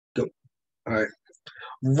All right.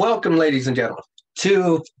 Welcome, ladies and gentlemen,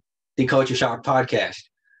 to the Culture Shock podcast.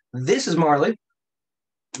 This is Marley.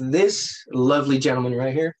 This lovely gentleman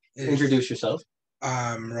right here. Is Introduce yourself.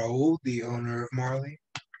 Raul, the owner of Marley.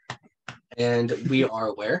 And we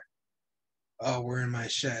are where? We're in my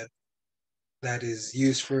shed that is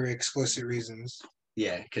used for explicit reasons.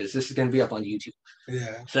 Yeah, because this is going to be up on YouTube.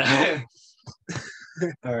 Yeah. So,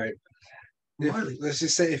 all right. Marley. Let's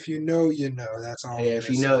just say if you know, you know. That's all. Yeah,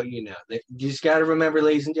 if you know, you know. You just got to remember,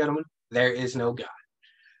 ladies and gentlemen, there is no God.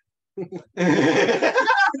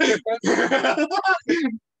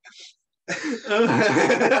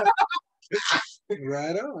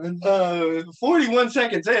 Right on. 41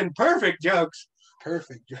 seconds in. Perfect jokes.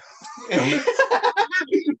 Perfect joke.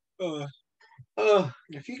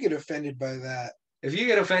 If you get offended by that,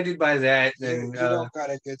 then you don't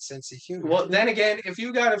got a good sense of humor. Well, then again, if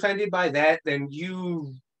you got offended by that, then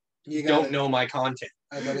you don't know my content.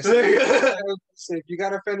 I gotta say, if you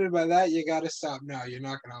got offended by that, you gotta stop now. You're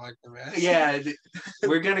not gonna like the rest. Yeah,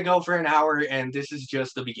 we're gonna go for an hour, and this is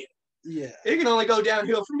just the beginning. Yeah, it can only go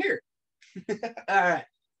downhill from here. All right.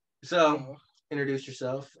 So, introduce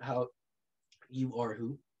yourself. How you are?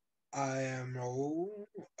 Who? I am Raul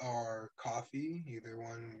or Coffee. Either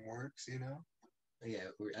one works, you know.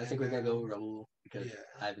 Yeah, I think we're gonna go Raul because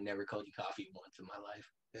I've never called you Coffee once in my life.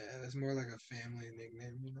 Yeah, that's more like a family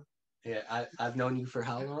nickname, you know. Yeah, I've known you for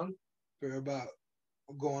how long? For about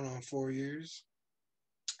going on 4 years.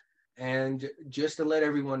 And just to let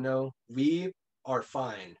everyone know, we are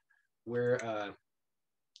fine. We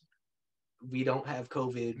don't have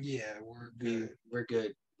COVID. Yeah, we're good. We're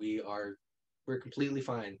good. We're completely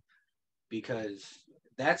fine because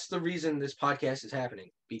that's the reason this podcast is happening,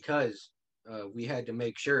 because we had to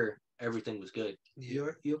make sure everything was good. Yeah.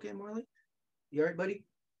 You okay, Marley? You all right, buddy?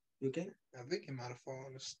 You okay? I think he might have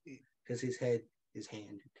fallen asleep. Because his hand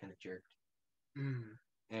kind of jerked.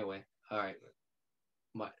 Anyway, all right.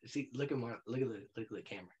 See, look at the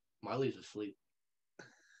camera. Marley's asleep.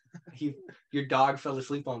 Your dog fell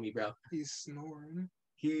asleep on me, bro. He's snoring.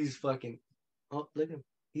 He's fucking. Oh, look at him.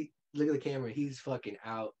 Look at the camera. He's fucking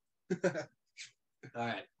out. All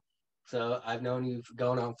right. So I've known you for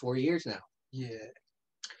going on 4 years now. Yeah.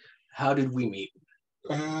 How did we meet?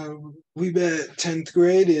 We met 10th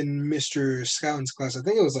grade in Mr. Scout's class. I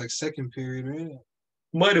think it was like second period, right?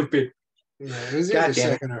 Might have been. Yeah, it was either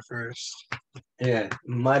second or first. Yeah,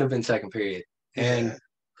 might have been second period. And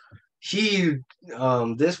he,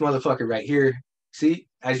 this motherfucker right here, see,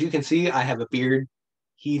 as you can see, I have a beard.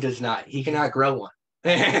 He does not. He cannot grow one.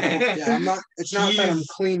 Yeah, I'm not. It's not that I'm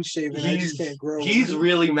clean shaven. I just can't grow. He's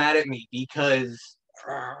really mad at me because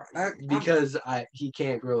he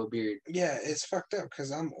can't grow a beard. Yeah, it's fucked up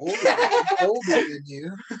because I'm older than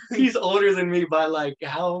you. He's older than me by like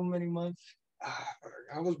how many months?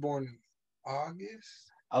 I was born in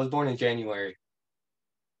August. I was born in January.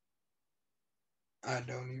 I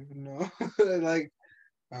don't even know. Like,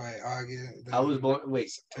 all right, August. I was born. Wait,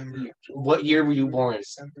 September. What year were you born?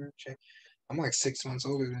 December. I'm like 6 months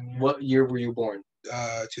older than you. What year were you born?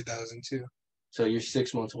 2002. So you're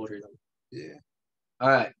 6 months older than me. Yeah. All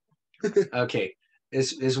right. Okay.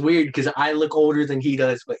 It's weird because I look older than he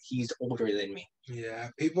does, but he's older than me. Yeah.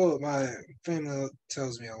 My family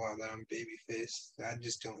tells me a lot that I'm baby faced. I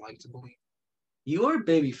just don't like to believe. You are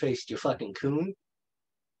baby faced, you fucking coon.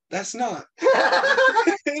 That's not.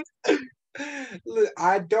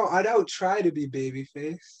 I don't try to be baby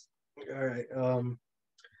faced. All right.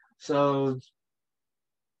 So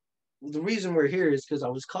the reason we're here is because I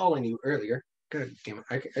was calling you earlier. God damn it!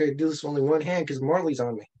 I do this with only one hand because Marley's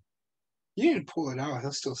on me. You didn't pull it out;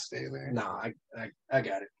 he'll still stay there. Nah, I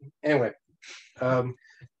got it. Anyway,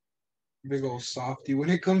 big old softy when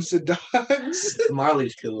it comes to dogs.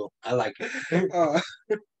 Marley's cool. I like it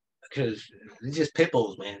because it's just pit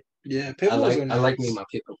bulls, man. Yeah, pit bulls. I like me my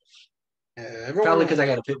pit bulls. Yeah, probably because I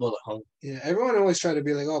got a pit bull at home. Yeah, everyone always try to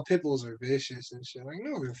be like, "Oh, pit bulls are vicious and shit." Like,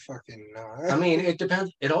 no, they're fucking not. I mean, it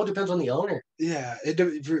depends. It all depends on the owner. Yeah,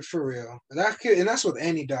 for real. And that's with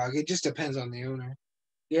any dog. It just depends on the owner.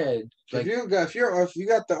 Yeah, like if you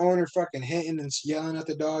got the owner fucking hitting and yelling at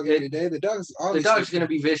the dog every day, the dog's gonna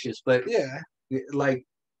be vicious. But yeah, like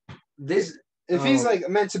this, if he's like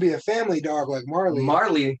meant to be a family dog like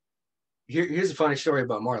Marley. Here's a funny story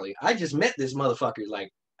about Marley. I just met this motherfucker like.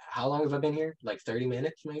 How long have I been here? Like 30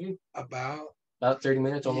 minutes, maybe? About 30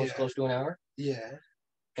 minutes, almost close to an hour. Yeah.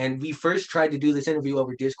 And we first tried to do this interview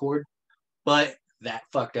over Discord, but that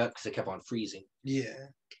fucked up because it kept on freezing. Yeah.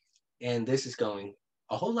 And this is going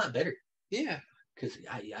a whole lot better. Yeah. Because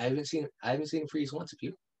I haven't seen it freeze once. Have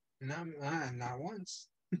you? Not once.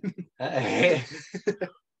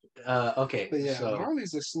 Okay, But yeah, so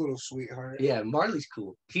Marley's this little sweetheart. yeah, Marley's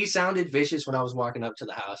cool. He sounded vicious when I was walking up to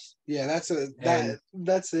the house. Yeah, that's it. And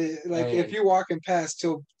Like if and you're walking past,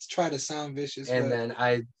 he'll try to sound vicious. and But then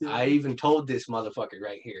I yeah. even told this motherfucker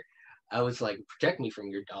right here. I was like, protect me from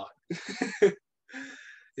your dog.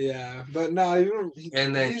 Yeah, but no,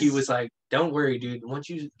 And then he was like, don't worry, dude. Once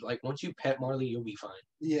you pet Marley, you'll be fine.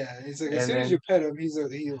 yeah. He's like, as And soon as then you pet him,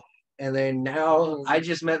 he'll. and then now I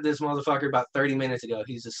just met this motherfucker about 30 minutes ago.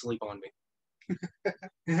 He's asleep on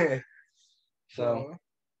me. So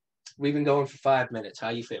we've been going for 5 minutes. How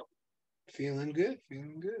you feel? Feeling good,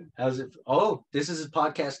 feeling good. How's it? Oh, this is his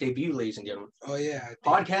podcast debut, ladies and gentlemen. Oh yeah,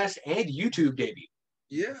 Podcast and YouTube debut.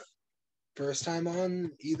 Yeah, first time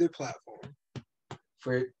on either platform.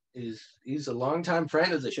 He's a longtime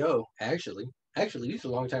friend of the show. Actually, he's a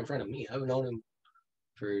longtime friend of me. I've known him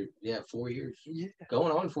for 4 years. Yeah,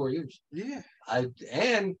 going on 4 years. Yeah, I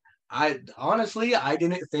honestly I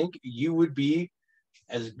didn't think you would be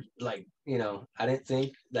as I didn't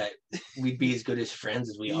think that we'd be as good as friends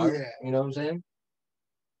as we are. Yeah. You know what I'm saying?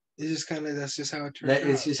 It's just that's just how it turned out.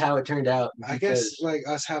 It's just how it turned out. I guess like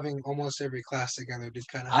us having almost every class together did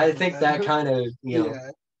kind of. I think that kind of yeah.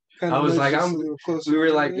 I was like, we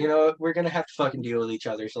were like, we're gonna have to fucking deal with each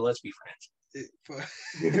other, so let's be friends.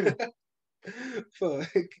 Fuck.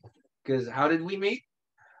 Because how did we meet?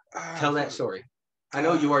 Tell that story. I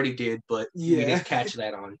know you already did, but yeah. we didn't catch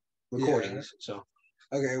that on recordings. So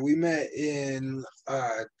okay, we met in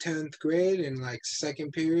 10th grade in like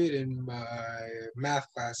second period in my math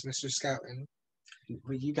class, Mr. Scouting.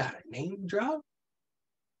 You got a name drop?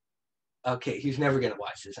 Okay, he's never gonna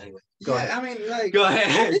watch this anyway. Go ahead. I mean, like, go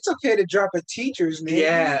ahead. It's okay to drop a teacher's name.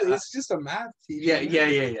 Yeah, it's just a math teacher. Yeah.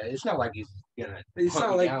 It's not like he's gonna. It's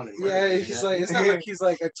not like he's like it's not like he's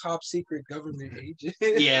like a top secret government agent.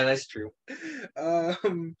 Yeah, that's true. But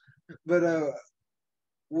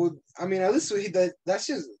well, I mean, at least that's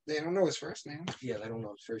just they don't know his first name. Yeah, they don't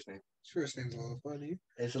know his first name. His first name's a little funny.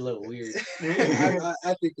 It's a little weird.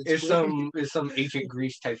 I think it's some ancient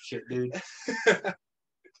Greece type shit, dude.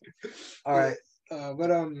 All right. But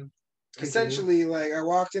essentially, like, I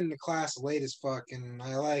walked into class late as fuck, and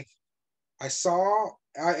I saw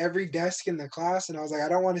every desk in the class, and I was like, I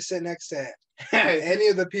don't want to sit next to any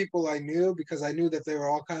of the people I knew because I knew that they were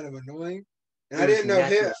all kind of annoying, and I didn't know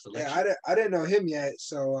him. Yeah, I didn't know him yet,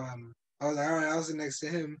 so I was like, all right, I'll sit next to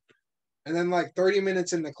him. And then, like, 30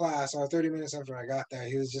 minutes in the class, or 30 minutes after I got there,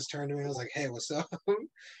 he was just turned to me. I was like, hey, what's up?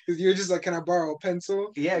 You were just like, can I borrow a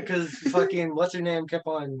pencil? Yeah, because fucking, what's her name kept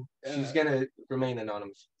on, she's going to remain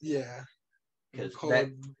anonymous. Yeah.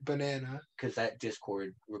 Because Banana. Because that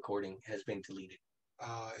Discord recording has been deleted.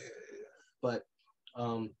 Yeah. But,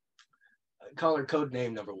 call her code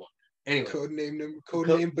name number 1. Anyway. Code name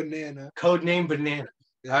Banana. Code name Banana.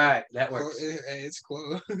 Yeah. All right, that works. Hey, it's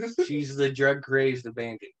close. She's the drug-crazed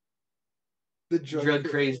abandoned. The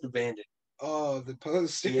drug-crazed abandoned. Oh, the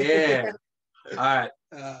post. Yeah. All right.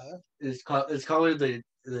 It's called the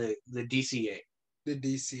DCA. The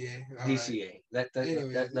DCA. DCA. Right.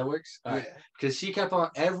 That works. All right. Because she kept on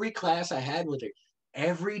every class I had with her,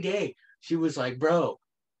 every day she was like, "Bro,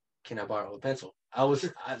 can I borrow a pencil?" I was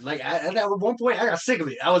at one point I got sick of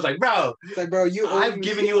it. I was like, "Bro, I've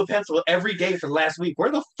given you a pencil every day for the last week.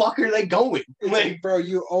 Where the fuck are they going?" Like, bro,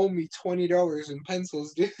 you owe me $20 in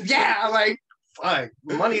pencils, dude. Yeah, like, fuck,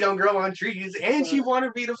 money don't grow on trees, and she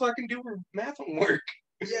wanted me to fucking do her math homework.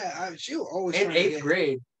 Yeah, she always in 8th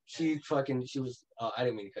grade. She was. I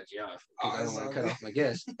didn't mean to cut you off. I don't want to cut off my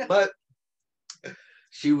guest, but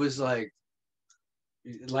she was like,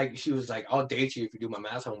 I'll date you if you do my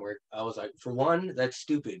math homework. I was like, for one, that's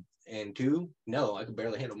stupid, and 2, no, I could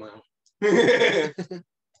barely handle my own.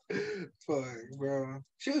 Fuck, bro.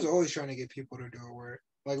 She was always trying to get people to do her work.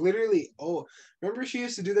 Like, literally, remember she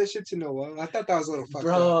used to do that shit to Noah? I thought that was a little fucked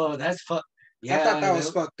up. Bro, that's fucked. Yeah, I thought that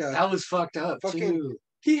was fucked up. That was fucked up, too.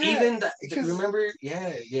 He had, even that, remember?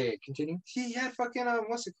 Yeah, continue. He had fucking,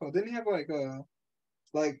 what's it called? Didn't he have,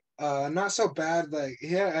 not so bad, like,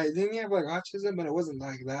 yeah, didn't he have, like, autism, but it wasn't,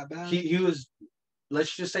 like, that bad? He was,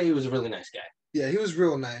 let's just say he was a really nice guy. Yeah, he was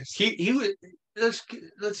real nice. He was...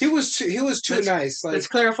 he was too nice. Like, let's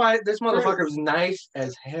clarify. This motherfucker was nice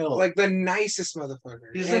as hell. Like the nicest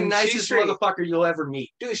motherfucker. He's the nicest motherfucker you'll ever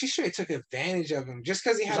meet. Dude, she straight took advantage of him just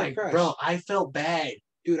because he had a crush. Bro, I felt bad.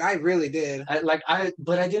 Dude, I really did.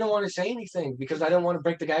 But I didn't want to say anything because I didn't want to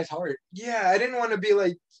break the guy's heart. Yeah, I didn't want to be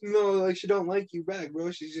like, no, like she don't like you back,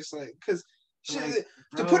 bro. She's just like, because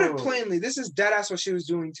to put it plainly, this is dead ass what she was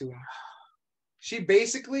doing to him. She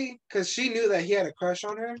basically, because she knew that he had a crush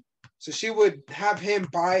on her. So she would have him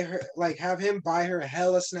buy her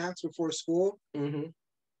hella snacks before school. Mm-hmm.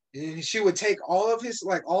 And she would take all of his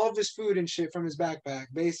food and shit from his backpack,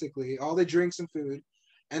 basically all the drinks and food,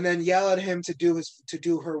 and then yell at him to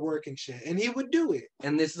do her work and shit, and he would do it.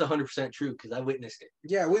 And this is 100% true because I witnessed it.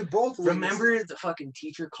 Yeah, we both remember the fucking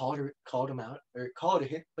teacher called him out or called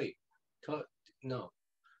him. Wait, no,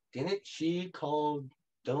 didn't she call?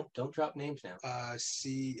 Don't drop names now.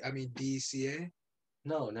 DCA.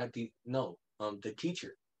 No, not D. No, the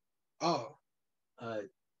teacher. Oh.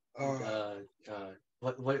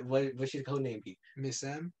 What should the code name be? Miss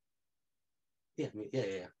M. Yeah.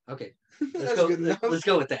 Okay. Let's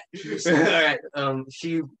go with that. All right.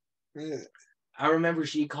 She. Yeah. I remember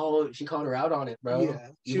she called her out on it, bro. Yeah.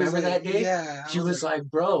 You remember that day? Yeah. She was like,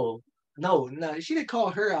 bro, no, she didn't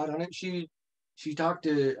call her out on it. She talked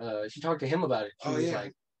to him about it.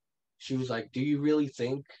 She was like, do you really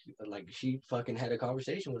think, like, she fucking had a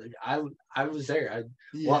conversation with her? I was there.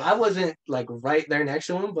 Well, I wasn't like right there next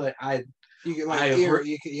to him, but I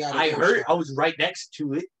heard. I was right next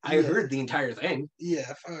to it. I heard the entire thing.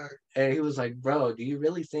 Yeah, fuck. And he was like, bro, do you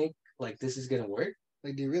really think like this is gonna work?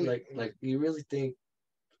 Like, do you really like do you really think?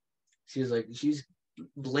 She was like, she's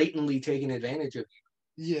blatantly taking advantage of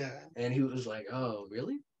you. Yeah. And he was like, oh,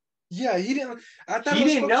 really? Yeah, he didn't. I thought he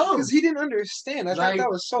didn't know because he didn't understand. I thought that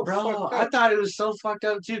was so fucked up. I thought it was so fucked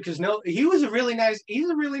up too. Because he was a really nice. He's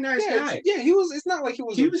a really nice guy. Yeah, he was. It's not like he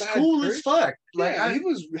was. He was cool as fuck. Like he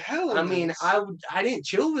was hella. I mean, I didn't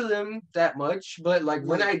chill with him that much, but like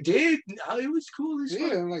when I did, it was cool as fuck.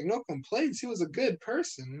 Yeah, like no complaints. He was a good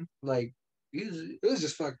person. Like it was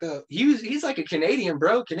just fucked up. He's like a Canadian,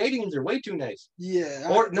 bro. Canadians are way too nice. Yeah.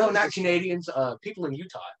 Not Canadians. People in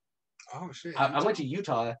Utah. Oh shit. I went to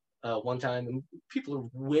Utah. One time, and people are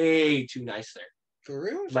way too nice there. For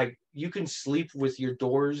real? Like, you can sleep with your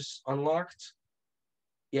doors unlocked.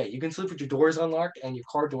 Yeah, you can sleep with your doors unlocked and your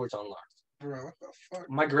car doors unlocked. Bro, what the fuck?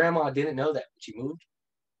 My grandma didn't know that when she moved.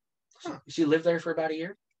 Huh. She lived there for about a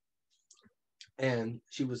year. And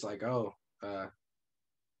she was like, oh, her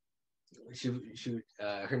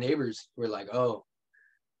neighbors were like, oh,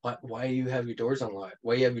 why do you have your doors unlocked?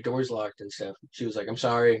 Why do you have your doors locked and stuff? She was like, I'm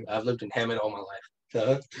sorry, I've lived in Hammond all my life.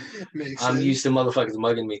 So I'm used to motherfuckers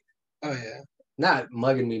mugging me. Oh yeah. Not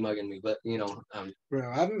mugging me, but bro,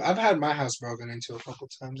 I've had my house broken into a couple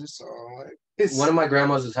times. It's all like one of my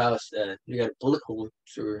grandma's house. You got a bullet hole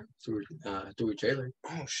through a trailer.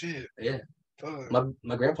 Oh shit. Yeah. Fuck.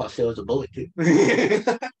 My grandpa still has a bullet too.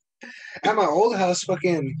 At my old house,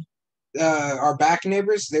 fucking our back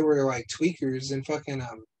neighbors, they were like tweakers and fucking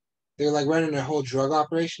they were like running a whole drug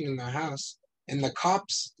operation in their house. And the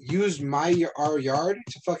cops used our yard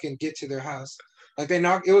to fucking get to their house. Like they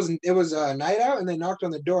knocked. It was a night out, and they knocked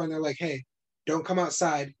on the door, and they're like, "Hey, don't come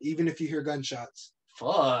outside, even if you hear gunshots."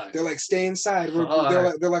 Fuck. They're like, "Stay inside."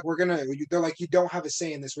 They're like, "We're gonna." They're like, "You don't have a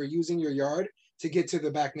say in this. We're using your yard to get to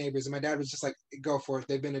the back neighbors." And my dad was just like, "Go for it.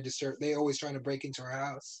 They've been a disturb. They always trying to break into our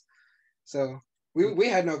house." So we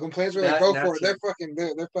had no complaints. We're like, "Go for it." They're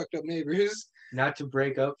fucked up neighbors. Not to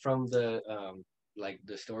break up from the like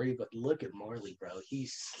the story, but look at Marley, bro.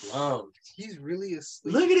 He's slumped. He's really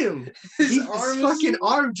asleep. Look at him. His fucking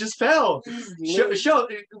arm just fell. Show.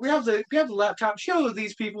 We have the laptop. Show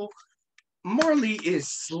these people. Marley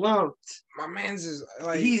is slumped. My man's is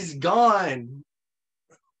like he's gone.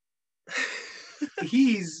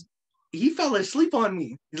 He fell asleep on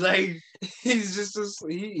me. Like he's just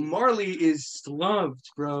asleep. Marley is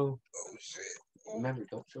slumped, bro. Oh shit. Remember,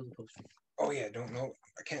 don't show the posters. Oh yeah, don't know.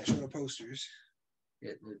 I can't show the posters.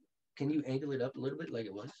 Yeah, can you angle it up a little bit like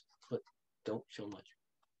it was? But don't show much.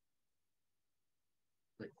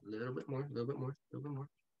 Like a little bit more.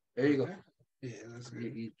 There you go. Yeah, that's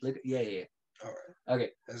good. Yeah. All right. Okay.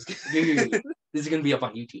 That's good. This is gonna be up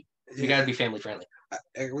on YouTube. You gotta be family friendly.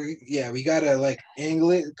 We gotta like angle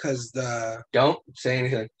it because the. Don't say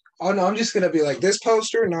anything. Oh no, I'm just gonna be like this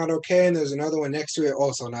poster not okay, and there's another one next to it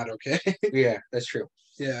also not okay. Yeah, that's true.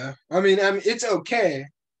 Yeah, I mean it's okay.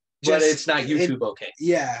 But it's not YouTube okay.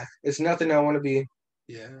 Yeah. It's nothing I want to be.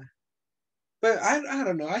 Yeah. But I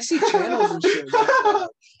don't know. I see channels and shit that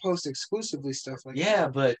post exclusively stuff like that. Yeah,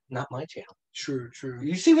 but not my channel. True.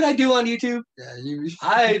 You see what I do on YouTube? Yeah,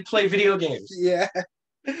 I play video games. Yeah.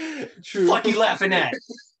 True. Fuck you laughing at?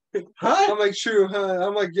 Huh? I'm like, true, huh?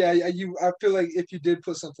 I'm like, yeah, I feel like if you did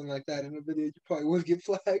put something like that in a video, you probably would get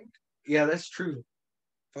flagged. Yeah, that's true.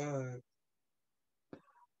 Fuck.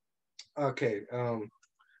 Okay,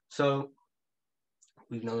 so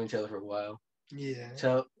we've known each other for a while. Yeah.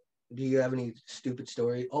 So, do you have any stupid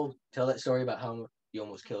story? Oh, tell that story about how you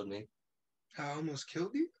almost killed me. How I almost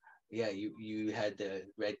killed you? Yeah, you had the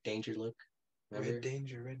red danger look. Remember? Red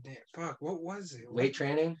Danger. Fuck, what was it? Weight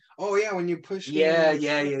training. Oh yeah, when you pushed. Yeah.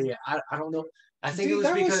 I don't know. I think Dude, it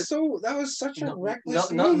was because that was such a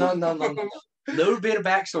reckless no. move. Little bit of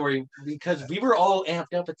backstory because we were all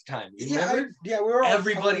amped up at the time. You remember? We were all.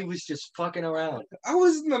 Everybody was just fucking around. I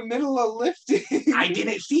was in the middle of lifting. I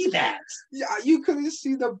didn't see that. Yeah, you couldn't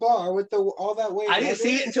see the bar with all that weight. I didn't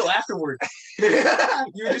see it until afterwards.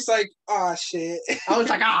 You were just like, oh shit. I was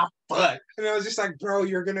like, ah, fuck. And I was just like, bro,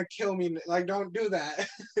 you're gonna kill me. Like, don't do that.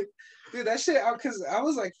 Dude, that shit, because I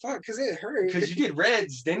was like, fuck, because it hurt. Because you did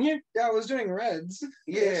reds, didn't you? Yeah, I was doing reds.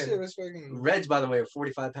 Yeah. That shit was fucking... Reds, by the way, are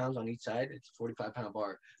 45 pounds on each side. It's a 45-pound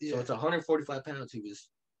bar. Yeah. So it's 145 pounds he was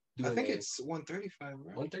doing. I think it's 135,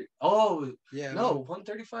 right? 130. Oh, yeah. No,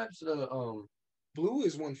 135 is the... Blue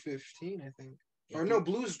is 115, I think. Or no,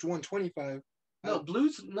 blue's 125. No,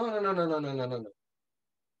 blue's... No.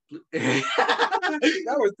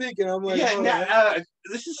 Now we're thinking. I'm like,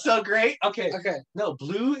 this is so great. Okay. Okay. No,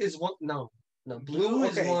 blue is one. No. Blue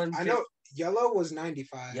is one. I know. Yellow was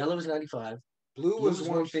 95. Yellow was 95. Blue was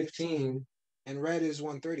 115. And red is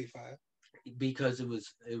 135. Because it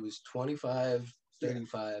was 25,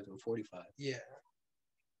 35, and 45. Yeah.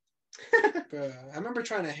 Bro, I remember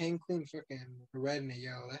trying to hang clean fucking red and a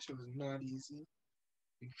yellow. That shit was not easy.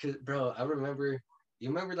 Because, bro, I remember. You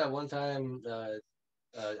remember that one time?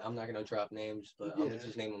 I'm not gonna drop names, but I'm gonna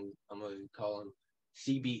just name them. I'm gonna call him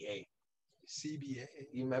CBA. CBA.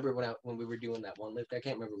 You remember when we were doing that one lift? I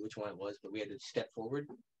can't remember which one it was, but we had to step forward.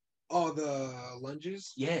 Oh, the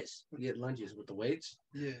lunges. Yes, we had lunges with the weights.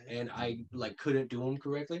 Yeah. And I couldn't do them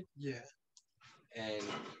correctly. Yeah. And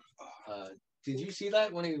did you see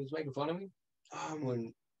that when he was making fun of me?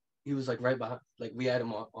 When he was right behind, we had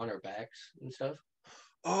him on our backs and stuff.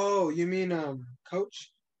 Oh, you mean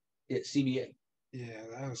coach? Yeah, CBA. Yeah,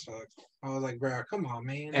 that was fucked. I was like, bro, come on,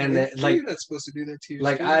 man. And you're not supposed to do that to you.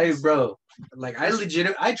 I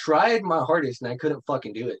tried my hardest and I couldn't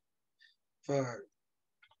fucking do it. Fuck.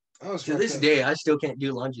 To this day, I still can't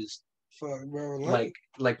do lunges. Fuck, bro.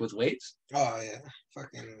 Like with weights. Oh yeah,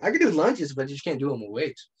 fucking. I can do lunges, but I just can't do them with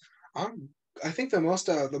weights. I think the most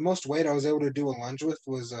weight I was able to do a lunge with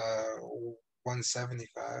was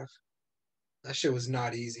 175. That shit was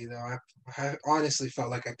not easy though. I honestly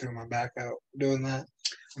felt like I threw my back out doing that.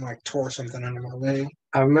 I tore something under my leg.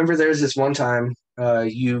 I remember there was this one time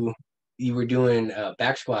you were doing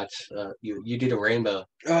back squats. You did a rainbow.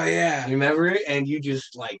 Oh yeah. You remember it? And you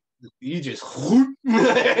just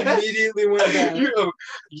immediately went down.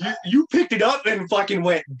 You picked it up and fucking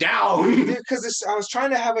went down. Because I was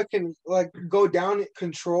trying to have go down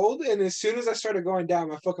controlled, and as soon as I started going down,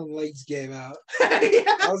 my fucking legs gave out.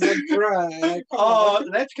 I was like, bruh.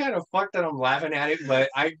 That's kind of fucked that I'm laughing at it,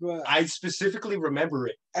 but I specifically remember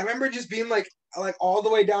it. I remember just being like all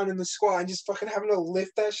the way down in the squat and just fucking having to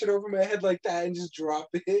lift that shit over my head like that and just drop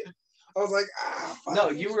it. I was like, fuck.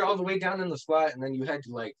 No, you were all the way down in the squat, and then you had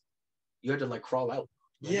to crawl out.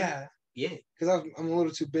 Remember? Yeah. Because I'm a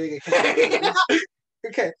little too big.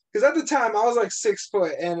 Okay. Because at the time I was 6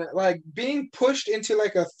 foot, and being pushed into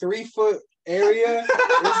a 3 foot area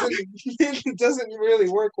it doesn't really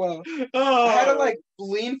work well. Oh. I had to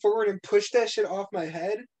lean forward and push that shit off my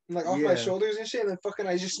head. And, off my shoulders and shit, and then fucking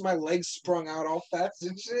my legs sprung out all fast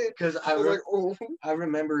and shit. Because I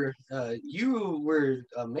remember you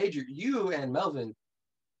and Melvin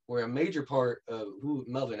were a major part of who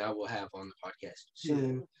Melvin I will have on the podcast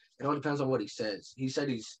soon. Yeah. It all depends on what he says. He said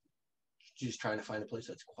he's just trying to find a place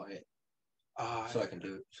that's quiet, so we can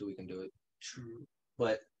do it. True.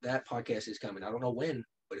 But that podcast is coming. I don't know when,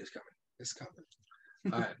 but it's coming. It's coming.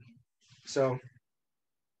 All right. So,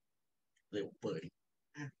 little buddy.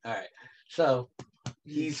 All right, so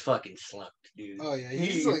he's fucking slumped, dude. Oh yeah,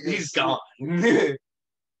 he's gone. Yeah,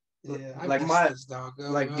 this dog,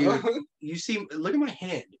 dude. You see, look at my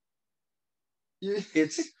hand.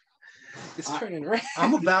 It's turning red.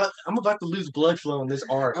 I'm about to lose blood flow in this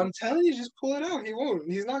arm. I'm telling you, just pull it out. He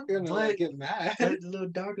won't. He's not gonna get mad. That little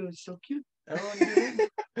doggo is so cute. I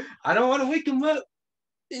don't want to wake him up.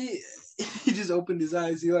 He just opened his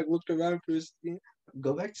eyes. He looked around for a second.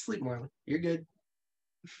 Go back to sleep, Marlon. You're good.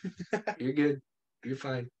 You're good. You're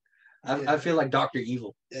fine. I feel like Dr.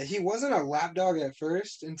 Evil. Yeah, he wasn't a lap dog at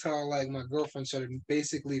first until my girlfriend started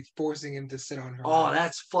basically forcing him to sit on her. Oh,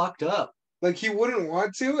 that's fucked up. He wouldn't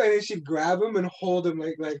want to, and then she'd grab him and hold him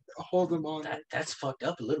hold him on. That's fucked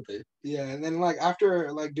up a little bit. Yeah, and then after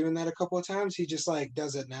doing that a couple of times, he just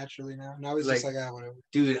does it naturally now. Now he's just whatever.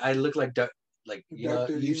 Dude, I look like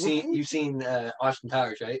you've seen Austin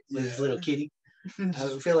Powers, right? With his little kitty.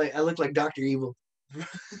 I feel like I look like Dr. Evil.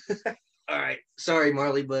 All right, sorry,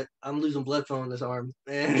 Marley, but I'm losing blood flow in this arm,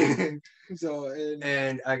 and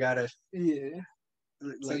and I gotta. Yeah.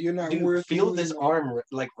 Like, so you're not dude, worth feel this losing. arm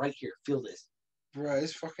like right here. Feel this. Bro,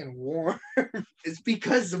 it's fucking warm. It's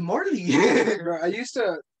because of Marley. Bro, I used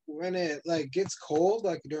to when it like gets cold,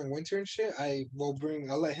 like during winter and shit, I'll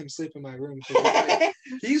let him sleep in my room. Like,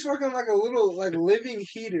 he's fucking like a little like living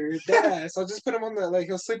heater, dead ass. I'll just put him on the like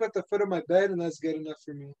he'll sleep at the foot of my bed, and that's good enough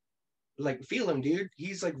for me. Like, feel him, dude.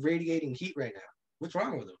 He's like radiating heat right now. What's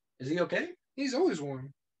wrong with him? Is he okay? He's always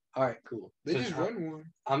warm. All right, cool. They just run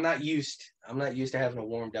warm. I'm not used to having a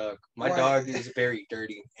warm dog. My Why? dog is very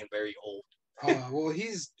dirty and very old. Well,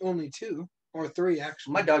 he's only 2 or 3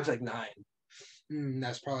 actually. My dog's like 9.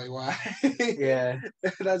 That's probably why. Yeah.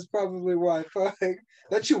 That's probably why. Fuck.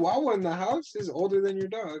 That Chihuahua in the house is older than your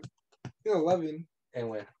dog. He's 11. And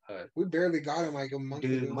when we barely got him like a month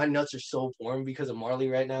ago. Dude, my nuts are so warm because of Marley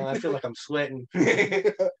right now. I feel like I'm sweating.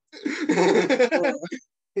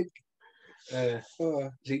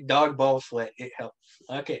 See, dog ball sweat, it helps.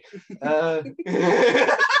 Okay.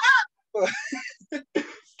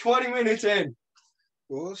 20 minutes in.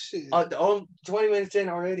 Bullshit. 20 minutes in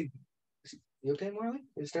already. You okay, Marley?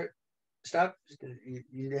 You stop.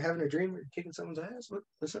 You having a dream or kicking someone's ass?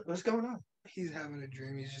 What's going on? He's having a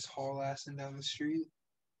dream. He's just haul-assing down the street.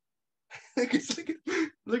 Look at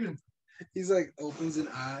him. He's like opens an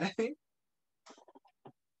eye.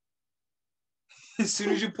 As soon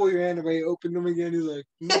as you pull your hand away, open them again. He's like,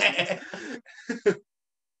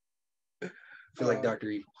 feel like Dr.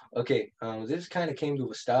 Evil. Okay, this kind of came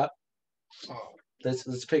to a stop.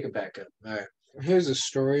 Let's pick it back up. All right. Here's a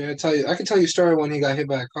story. I can tell you a story when he got hit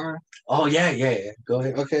by a car. Oh yeah. Go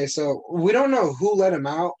ahead. Okay, so we don't know who let him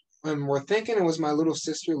out, and we're thinking it was my little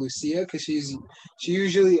sister Lucia, because she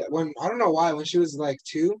usually I don't know why when she was like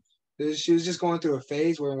 2, she was just going through a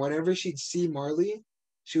phase where whenever she'd see Marley,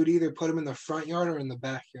 she would either put him in the front yard or in the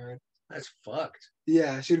backyard. That's fucked.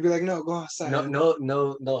 Yeah, she'd be like, "No, go outside."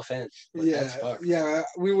 No offense. Yeah, that's fucked. Yeah.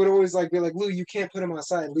 We would always be like, "Lou, you can't put him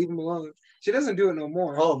outside. Leave him alone." She doesn't do it no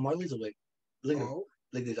more. Oh, Marley's awake. Look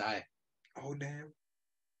at his eye. Oh damn.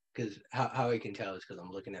 Because how I can tell is because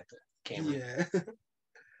I'm looking at the camera. Yeah.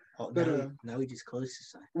 But now we just closed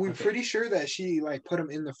his eye. We're pretty sure that she like put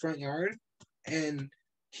him in the front yard, and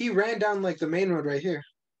he ran down like the main road right here.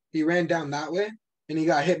 He ran down that way, and he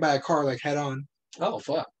got hit by a car like head on. Oh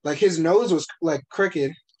fuck! Like his nose was like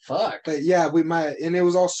crooked. Fuck. But yeah, and it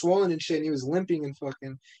was all swollen and shit, and he was limping and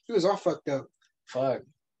fucking. He was all fucked up. Fuck.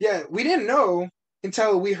 Yeah, we didn't know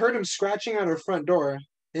until we heard him scratching at our front door,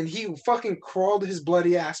 and he fucking crawled his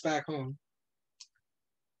bloody ass back home.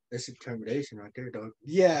 That's determination right there, dog.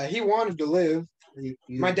 Yeah, he wanted to live.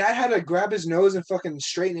 My dad had to grab his nose and fucking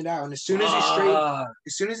straighten it out, and as soon as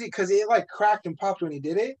he, because it like cracked and popped when he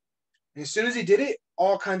did it, and as soon as he did it,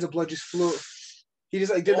 all kinds of blood just flew. He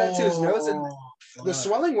just like did that to his nose, and the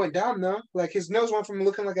swelling went down though. Like his nose went from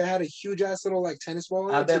looking like it had a huge ass little like tennis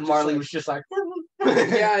ball. I bet Marley was just like,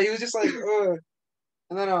 yeah, he was just like, ugh.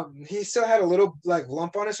 And then he still had a little like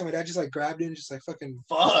lump on it, so my dad just like grabbed it and just like fucking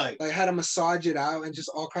fuck, like had to massage it out, and just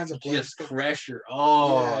all kinds of blood. Just pressure.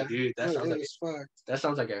 Oh, yeah. Dude, that sounds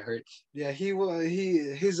like it hurts. Yeah, his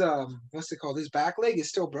what's it called? His back leg is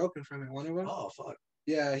still broken from it. One of them. Oh fuck.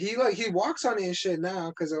 Yeah, he walks on it and shit now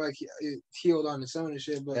because like it healed on its own and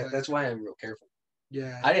shit. But that's why I'm real careful.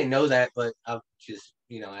 Yeah, I didn't know that, but I'm just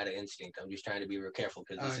out of instinct. I'm just trying to be real careful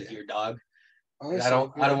because this is your dog. I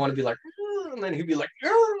don't want to be like, and then he'd be like,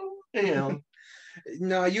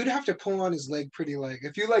 No, you'd have to pull on his leg pretty like.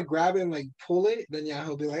 If you like grab it and like pull it, then yeah,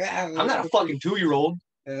 he'll be like, I'm not a fucking 2-year-old.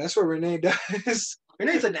 Yeah, that's what Renee does.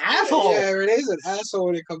 Renee's an asshole. Yeah, Renee's an asshole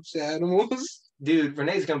when it comes to animals. Dude,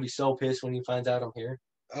 Renee's gonna be so pissed when he finds out I'm here.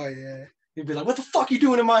 Oh yeah. He'd be like, "What the fuck are you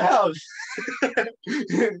doing in my house?"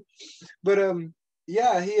 But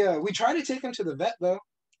yeah, we tried to take him to the vet though.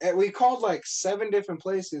 And we called like 7 different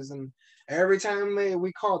places, and every time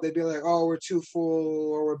we called, they'd be like, "Oh, we're too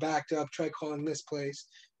full, or we're backed up. Try calling this place."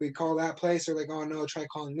 We call that place, they're like, "Oh no, try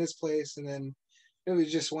calling this place," and then it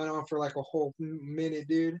just went on for like a whole minute,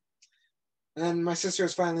 dude. And my sister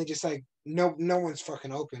was finally just like, no one's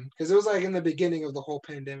fucking open. Because it was like in the beginning of the whole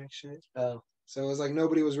pandemic shit. Oh. So it was like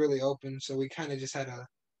nobody was really open. So we kind of just had to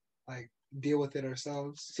like deal with it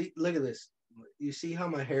ourselves. See, look at this. You see how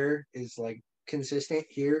my hair is like consistent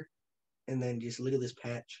here? And then just look at this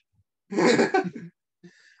patch.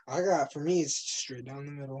 For me, it's straight down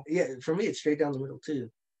the middle. Yeah, for me, it's straight down the middle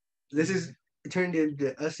too. This is turned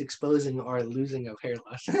into us exposing our losing of hair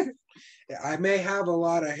loss. I may have a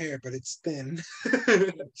lot of hair, but it's thin.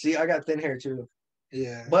 See, I got thin hair too.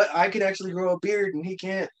 Yeah. But I could actually grow a beard and he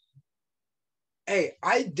can't. Hey,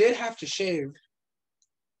 I did have to shave.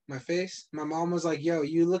 My face. My mom was like, "Yo,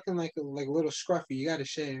 you looking like a little scruffy. You gotta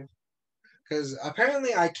shave." Because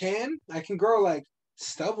apparently I can grow like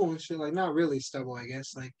stubble and shit. Like not really stubble, I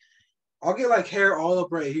guess. Like I'll get like hair all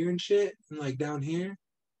up right here and shit, and like down here.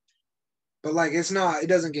 But like it's not. It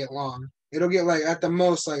doesn't get long. It'll get like at the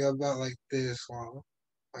most like about like this long.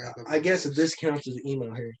 Like at the I guess if most. this counts as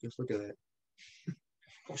emo hair, just look at that.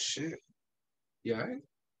 Oh shit. You alright?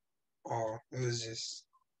 Oh, it was just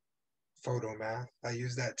photo math. I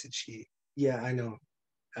used that to cheat. Yeah, I know.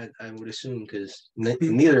 I would assume because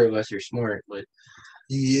neither of us are smart, but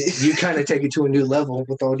Yeah. you kind of take it to a new level.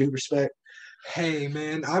 With all due respect, Hey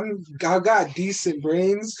man, I got decent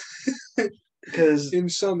brains because in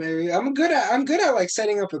some area. I'm good at like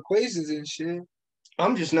setting up equations and shit.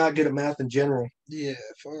 I'm just not good at math in general. Yeah,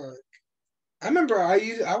 fuck. I remember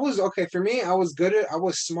I was okay for me. I was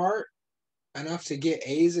smart enough to get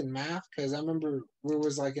A's in math because I remember we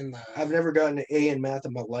was like in the. I've never gotten an A in math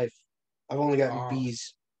in my life. I've only gotten Uh,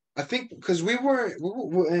 B's. I think because we weren't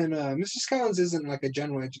and Mrs. Collins isn't like a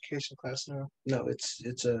general education class now. No,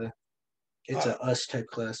 it's a us type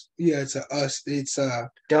class. Yeah, it's a us. It's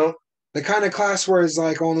Don't the kind of class where it's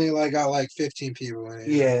like only like got like 15 people in it.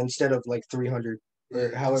 yeah, instead of like 300 or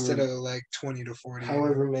Yeah, however instead of like 20 to 40.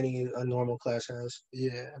 however many a normal class has.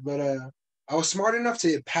 Yeah, but I was smart enough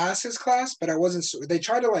to pass his class, but I wasn't. They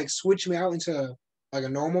tried to like switch me out into like a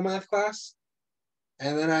normal math class,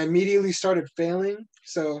 and then I immediately started failing.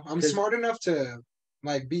 So I'm smart enough to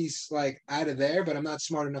like be like out of there, but I'm not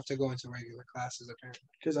smart enough to go into regular classes apparently.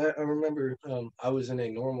 Because I remember I was in a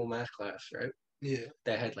normal math class, right? Yeah.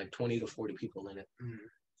 That had like 20 to 40 people in it. Mm.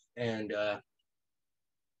 And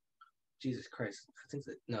Jesus Christ, I think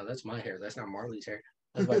that no, that's my hair. That's not Marley's hair.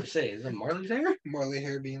 I was about to say, is that Marley's hair? Marley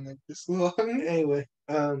hair being like this long. Anyway,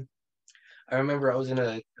 I remember I was in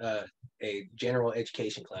a general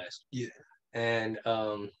education class. Yeah. And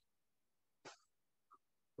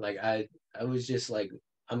like I was just like,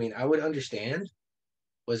 I mean, I would understand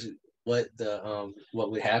was what what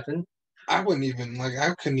would happen. I wouldn't even like.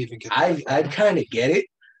 I couldn't even get. I'd kind of get it,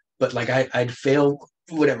 but like I'd fail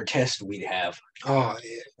whatever test we'd have. Oh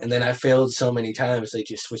yeah. And then I failed so many times they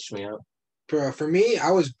just switched me out. Bro, for me,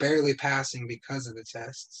 I was barely passing because of the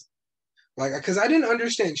tests. Like, because I didn't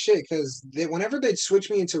understand shit. Because whenever they'd switch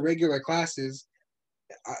me into regular classes,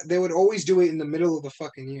 they would always do it in the middle of the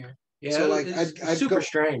fucking year. Yeah, so like I'd super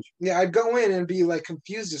strange. Yeah, I'd go in and be like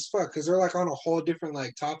confused as fuck because they're like on a whole different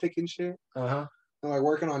like topic and shit. Uh-huh. They're like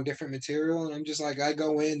working on different material, and I'm just like, I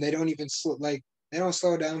go in, they don't even they don't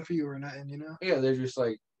slow down for you or nothing, you know? Yeah, they're just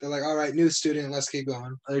like, they're like, all right, new student, let's keep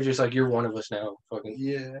going. They're just like, you're one of us now. Fucking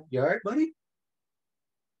yeah. You all right, buddy?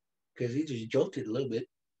 Because he just jolted a little bit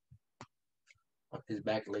on his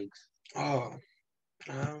back legs. Oh.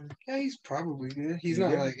 Yeah, he's probably good. He's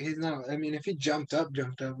not. I mean, if he jumped up,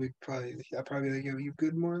 I'd probably like, yo, you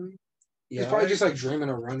good, Marley? Yeah, he's probably just like dreaming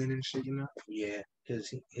of running and shit, you know? Yeah,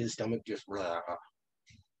 because his stomach just.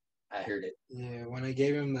 I heard it. Yeah, when I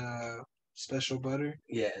gave him the special butter.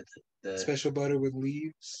 Yeah, the special butter with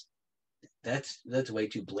leaves. That's way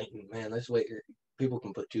too blatant, man. That's way people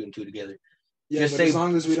can put two and two together. Yeah, just but say as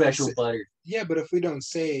long as we special don't butter. Yeah, but if we don't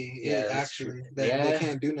say it actually, they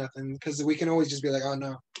can't do nothing because we can always just be like, oh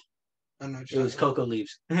no, it was cocoa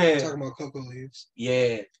leaves. Talking about cocoa leaves.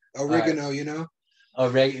 Yeah, oregano, you know.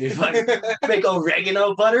 Oregano, make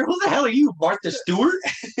oregano butter. Who the hell are you, Martha Stewart?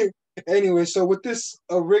 Anyway, so with this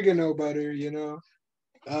oregano butter, you know,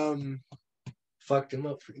 fucked him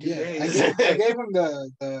up for 2 days. I gave him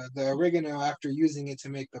the oregano after using it to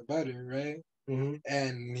make the butter, right? Mm-hmm.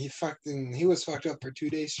 And he was fucked up for 2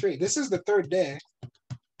 days straight. This is the third day.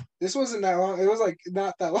 This wasn't that long. It was like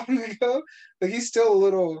not that long ago, but he's still a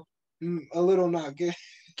little not good.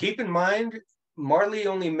 Keep in mind, Marley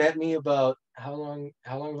only met me about how long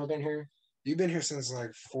have I been here? You've been here since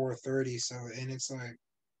like 4:30, so and it's like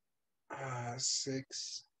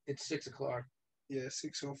 6. It's 6:00. Yeah,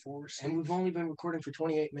 6:04. And we've only been recording for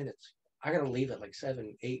 28 minutes. I gotta leave at like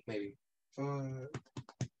 7, 8 maybe.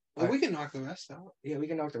 Well, we can knock the rest out. Yeah, we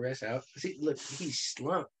can knock the rest out. See, look, he's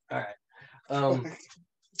slumped. All right.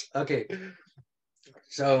 Okay.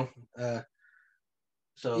 So,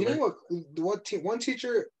 you know what? One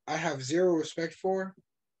teacher I have zero respect for.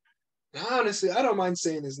 Honestly, I don't mind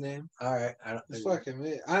saying his name. All right. Fuck him.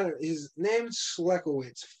 His name's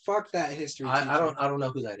Schleckowitz. Fuck that history teacher. I don't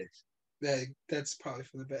know who that is. That's probably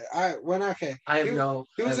for the best.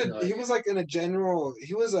 He was like in a general.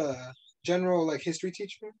 He was a general like history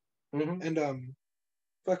teacher. Mm-hmm.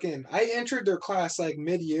 And I entered their class like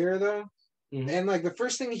mid-year though, and like the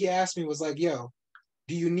first thing he asked me was like, "Yo,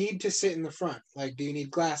 do you need to sit in the front? Like, do you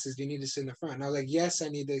need glasses? Do you need to sit in the front?" And I was like, "Yes, I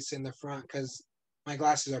need to sit in the front because my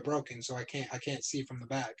glasses are broken, so I can't see from the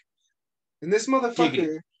back. And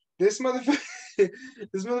Giggity. this motherfucker,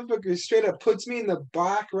 this motherfucker straight up puts me in the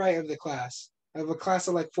back right of the class of a class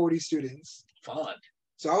of like 40 students. Fuck.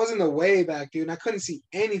 So I was in the way back, dude, and I couldn't see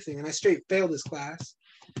anything, and I straight failed this class.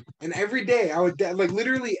 And every day I would like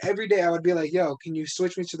literally every day I would be like, "Yo, can you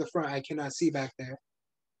switch me to the front? I cannot see back there."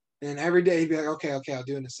 And every day he'd be like, "Okay, I'll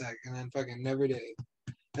do it in a sec," and then fucking never did.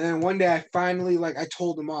 And then one day I finally like I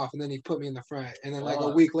told him off, and then he put me in the front. And then like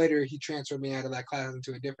a week later he transferred me out of that class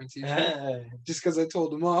into a different teacher just because I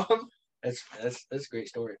told him off. That's a great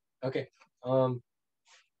story. Okay,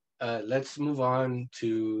 let's move on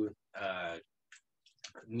to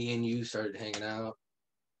me and you started hanging out,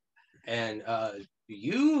 and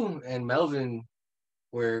you and Melvin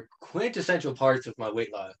were quintessential parts of my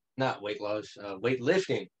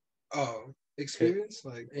weightlifting. Oh, experience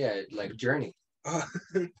like like journey.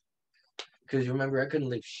 Because you remember I couldn't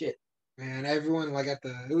lift shit. Man, everyone like it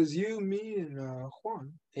was you, me, and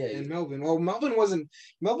Juan. Yeah, and Melvin. Well, Melvin was in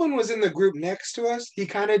the group next to us. He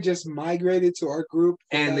kind of just migrated to our group.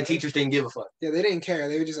 And the teachers didn't give a fuck. Yeah, they didn't care.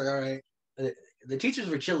 They were just like, all right. The teachers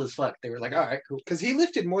were chill as fuck. They were like, all right, cool. Because he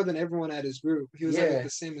lifted more than everyone at his group. He was like the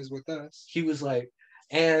same as with us. He was like,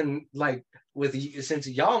 and like since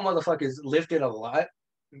y'all motherfuckers lifted a lot,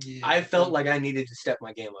 I felt like I needed to step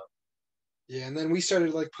my game up. Yeah, and then we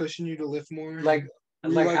started like pushing you to lift more.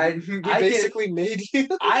 I basically made you.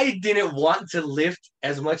 I didn't want to lift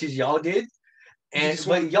as much as y'all did,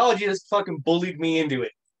 but y'all just fucking bullied me into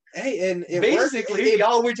it. Hey, and it basically worked.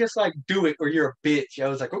 Y'all were just like, do it or you're a bitch. I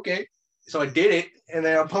was like, okay. So I did it, and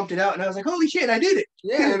then I pumped it out, and I was like, holy shit, I did it.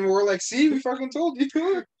 Yeah, and we're like, see, we fucking told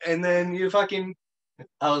you. And then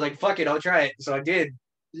I was like, fuck it, I'll try it. So I did.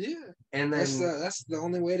 Yeah. And then that's the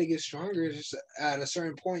only way to get stronger. Is just at a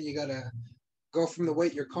certain point, you gotta go from the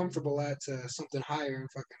weight you're comfortable at to something higher and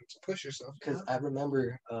fucking to push yourself. Because I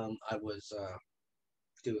remember I was,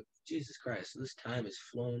 dude, Jesus Christ, this time is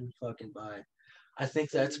flown fucking by. I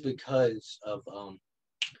think that's because of,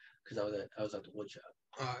 because I was at the wood shop.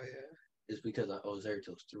 Oh, yeah. It's because I was there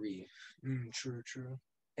till 3. True.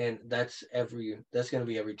 And that's gonna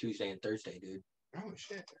be every Tuesday and Thursday, dude. Oh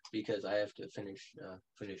shit. Because I have to finish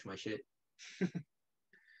my shit.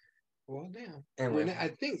 Well, damn. And Renee, I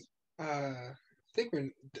think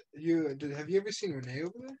when have you ever seen Renee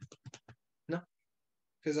over there? No.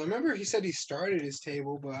 Because I remember he said he started his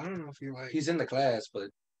table, but I don't know if he like. He's in the class, but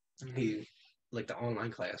he like the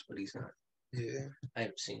online class, but he's not. Yeah. I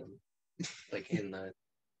haven't seen him like in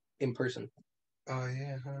person. Oh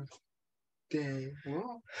yeah, huh? Dang.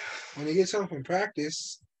 Well, when he gets home from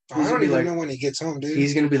practice, I don't even know when he gets home, dude.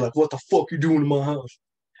 He's gonna be like, "What the fuck you doing in my house?"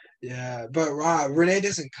 Yeah, but Renee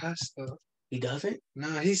doesn't cuss though. He doesn't?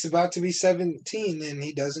 No, he's about to be 17 and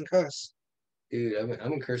he doesn't cuss. Dude, I've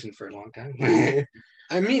been cursing for a long time.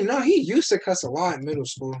 I mean, no, he used to cuss a lot in middle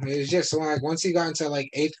school. It's just like once he got into like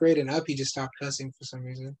 8th grade and up, he just stopped cussing for some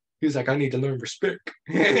reason. He was like, I need to learn respect.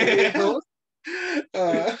 All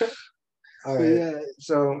right. Yeah.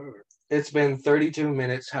 So it's been 32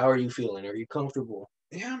 minutes. How are you feeling? Are you comfortable?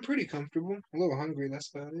 Yeah, I'm pretty comfortable. A little hungry. That's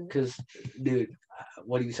about it. Because, dude,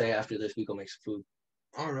 what do you say after this? We go make some food.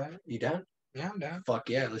 All right. You down? Yeah, I'm down. Fuck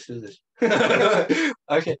yeah, let's do this.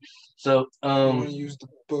 Okay. So, you want to use the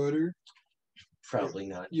butter? Probably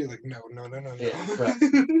not. You're like, no. Yeah,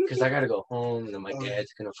 because I gotta go home, and then my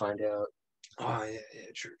dad's gonna find out. Oh yeah,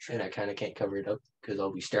 true. And I kind of can't cover it up because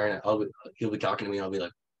I'll be staring at. He'll be talking to me, and I'll be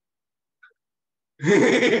like.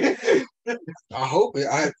 I hope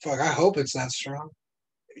it's that strong.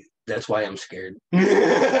 That's why I'm scared.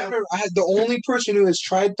 The only person who has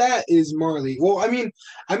tried that is Marley. Well, I mean,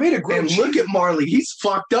 I made a group. And look at Marley. He's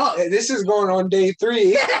fucked up. This is going on day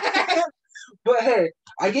 3. But hey,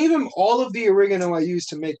 I gave him all of the oregano I used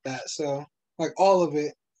to make that. So, like, all of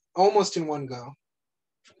it, almost in one go.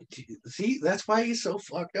 See, that's why he's so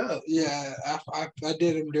fucked up. Yeah, I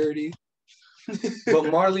did him dirty.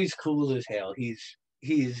 But Marley's cool as hell.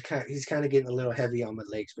 He's kind of getting a little heavy on my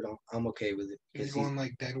legs, but I'm okay with it. He's going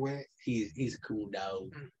like dead weight. He's a cool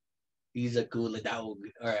dog. He's a cool dog.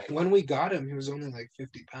 All right. When we got him, he was only like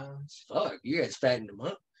 50 pounds. Fuck, you guys fattened him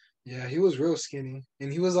up. Yeah, he was real skinny.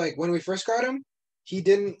 And he was like, when we first got him, he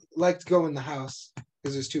didn't like to go in the house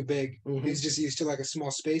because it was too big. Mm-hmm. He was just used to like a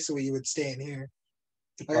small space, so he would stay in here.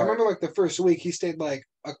 Like, I remember like the first week, he stayed like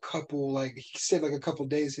a couple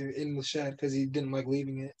days here in the shed because he didn't like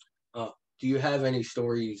leaving it. Do you have any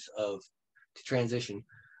stories to transition?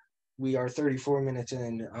 We are 34 minutes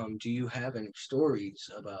in. Do you have any stories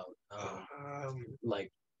about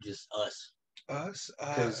like just us? Us?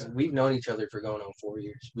 Because we've known each other for going on 4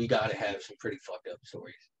 years. We gotta have some pretty fucked up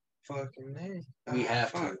stories. Fucking man. We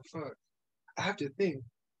have to. Fuck. I have to think.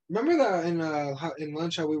 Remember that in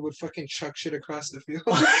lunch how we would fucking chuck shit across the field?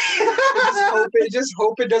 Just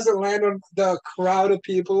hope it doesn't land on the crowd of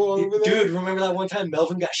people over there. Dude, remember that one time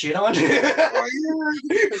Melvin got shit on? Oh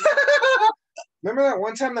yeah. Remember that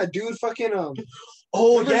one time that dude fucking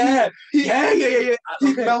Oh yeah. Yeah.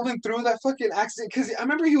 Okay. Melvin threw that fucking accident because I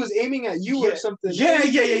remember he was aiming at you or something. Yeah.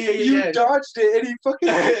 You dodged it and he fucking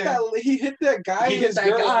he hit that guy. He hit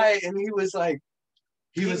that guy and he was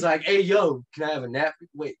like, "Hey, yo, can I have a napkin?"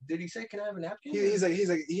 Wait, did he say, "Can I have a napkin?" He's like,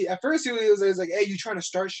 at first he was like, "Hey, you trying to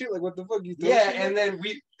start shit? Like, what the fuck you?" And then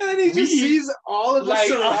he just sees all of us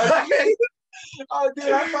surrounding. Oh,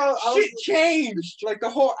 dude, I thought shit changed. Like the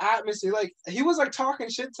whole atmosphere. Like he was like talking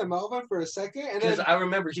shit to Melvin for a second, and then I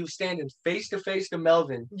remember he was standing face to face to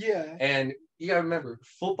Melvin. Yeah. And you gotta remember,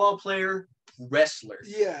 football player, wrestler.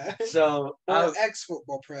 Yeah. So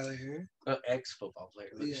ex-football player. Ex-football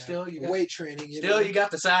player. Yeah. Still, you got weight training. You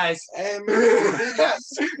got the size. I'm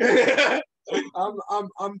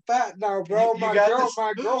fat now, bro. My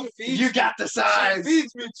girl feeds. You got the size. She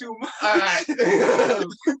feeds me too much. All right.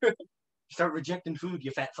 Start rejecting food,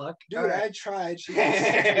 you fat fuck. Dude, right. I tried. She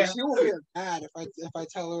will get mad if I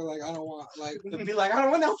tell her like I don't want like. Be like, I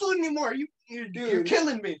don't want no food anymore. You're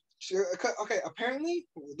killing me. Okay, apparently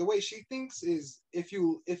the way she thinks is if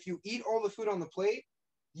you eat all the food on the plate,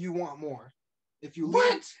 you want more. If you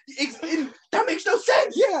leave, that makes no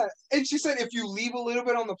sense. Yeah, and she said if you leave a little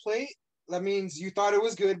bit on the plate, that means you thought it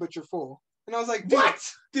was good, but you're full. And I was like, what?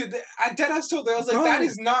 Dude, I deadass told her, I was like, that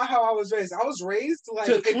is not how I was raised. I was raised like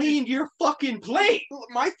to clean your fucking plate.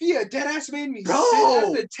 My Thea deadass made me sit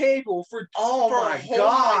at the table for my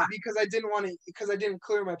god because I didn't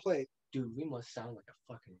clear my plate. Dude, we must sound like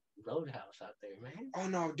a fucking roadhouse out there, man. Oh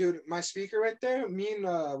no, dude, my speaker right there. Me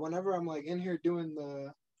and whenever I'm like in here doing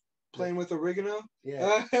the playing with oregano,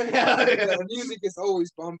 the music is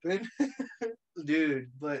always bumping. Dude,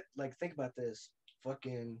 but like think about this,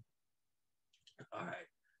 fucking. All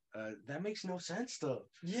right, that makes no sense though.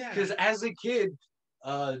 Yeah. Because as a kid,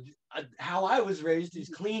 how I was raised is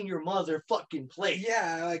clean your motherfucking plate.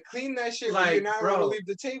 Yeah, like clean that shit when you're not want to leave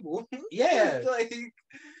the table. Yeah. Like,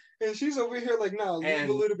 and she's over here like, no, leave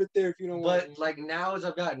a little bit there if you don't want it. But like now, as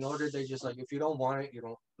I've gotten older, they're just like, if you don't want it, you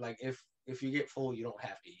don't like. If you get full, you don't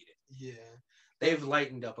have to eat it. Yeah. They've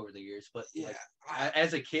lightened up over the years, but yeah, like,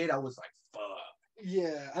 as a kid, I was like, fuck.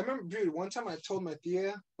 Yeah, I remember, dude. One time I told my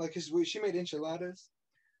tia, like, she made enchiladas.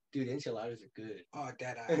 Dude, enchiladas are good. Oh,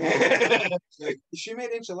 dead like, she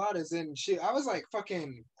made enchiladas, and I was like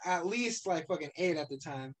fucking at least like fucking 8 at the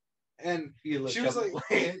time, and she was like,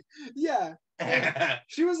 yeah.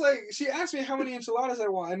 She was like, she asked me how many enchiladas I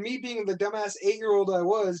want, and me being the dumbass 8-year-old I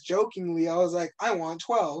was, jokingly, I was like, I want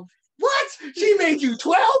 12. What? She made you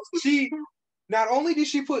 12? Not only did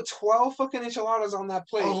she put 12 fucking enchiladas on that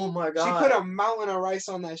plate, oh my god, she put a mountain of rice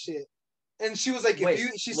on that shit. And she was like,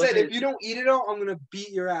 she said, if you don't eat it all, I'm gonna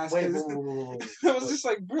beat your ass. Wait. I was just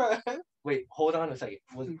like, bruh. Wait, hold on a second.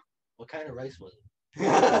 What kind of rice was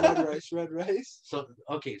it? Red rice. So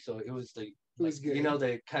okay, so it was it was good. You know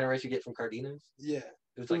the kind of rice you get from Cardino's? Yeah.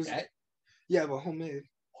 It was like that? Yeah, but homemade.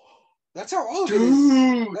 That's how all of it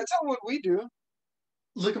is. That's how what we do.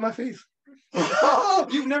 Look at my face.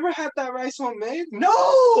 You've never had that rice homemade?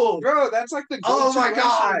 No, bro. That's like the oh my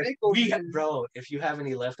god. Bro, if you have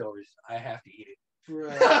any leftovers, I have to eat it.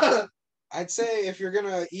 Bro. I'd say if you're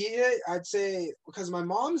gonna eat it, I'd say because my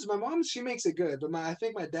mom's she makes it good, but I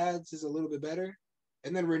think my dad's is a little bit better.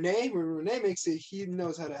 And then when Renee makes it, he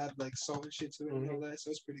knows how to add like salt and shit to it and all that,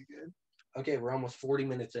 so it's pretty good. Okay, we're almost 40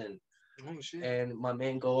 minutes in. Oh shit! And my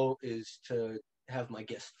main goal is to have my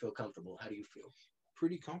guests feel comfortable. How do you feel?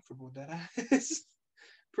 Pretty comfortable, that is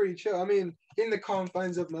pretty chill. I mean, in the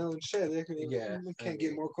confines of my own shed, I can't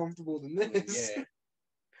get more comfortable than this. Yeah.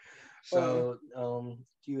 So,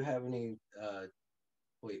 do you have any?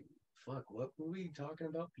 Wait, fuck. What were we talking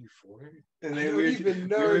about before? And then we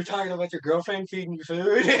were talking about your girlfriend feeding you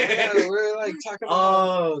food. Yeah, we were like talking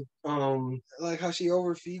about like how she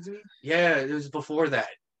overfeeds me. Yeah, it was before that.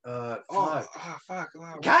 Fuck.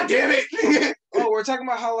 Wow. God damn it. We're talking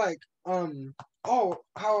about how like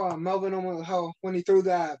how Melvin how when he threw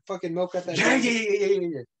that fucking milk at that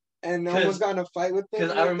yeah. And almost got in a fight with him.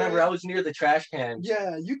 Because I remember I was near the trash can.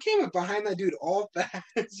 Yeah, you came up behind that dude all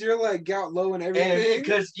fast. You're like got low and everything. And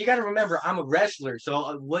because you got to remember, I'm a wrestler,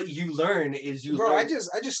 so what you learn is I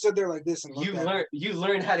just stood there like this and you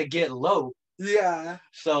learn how to get low. Yeah.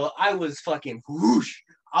 So I was fucking whoosh.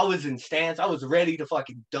 I was in stance. I was ready to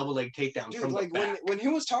fucking double leg takedown. Dude, from like when he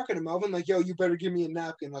was talking to Melvin, like, yo, you better give me a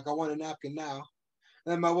napkin. Like, I want a napkin now.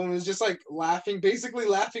 And Melvin was just like laughing, basically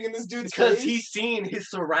laughing in this dude's because face. he's seen his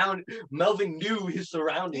surround. Melvin knew his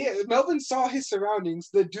surroundings. Yeah, Melvin saw his surroundings.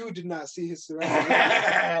 The dude did not see his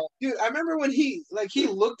surroundings. Dude, I remember when he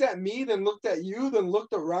looked at me, then looked at you, then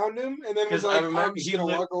looked around him, and then was like, "I'm just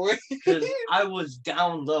gonna walk away." Because I was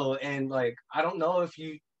down low, and like I don't know if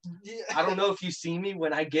you see me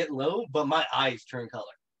when I get low, but my eyes turn color.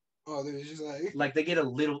 Oh, they're just like they get a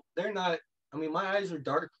little. They're not. I mean, my eyes are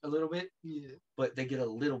dark a little bit. Yeah. But they get a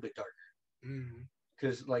little bit darker.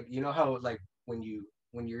 Because like you know how like when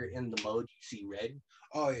you're in the mode you see red.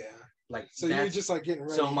 Oh yeah. Like so you're just like getting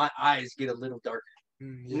ready. So my eyes get a little darker.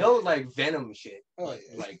 Yeah. No like venom shit. Oh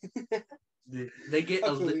yeah. Like they get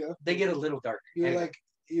they get a little darker. You're anyway. Like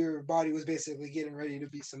your body was basically getting ready to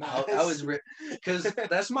be some ass. I was because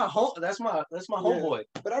that's my homeboy.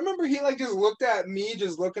 But I remember he like just looked at me,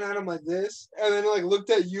 just looking at him like this, and then like looked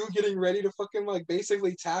at you, getting ready to fucking like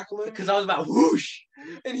basically tackle him. Because I was about whoosh,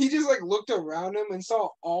 and he just like looked around him and saw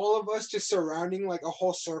all of us just surrounding like a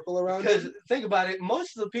whole circle around him. Because think about it,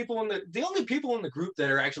 most of the people the only people in the group that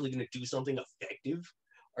are actually going to do something effective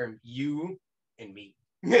are you and me.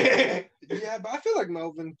 Yeah, but I feel like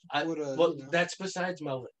Melvin would have. Well, that's besides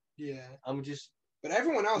Melvin. Yeah, I'm just. But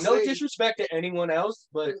everyone else. No disrespect to anyone else,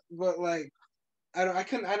 but like, I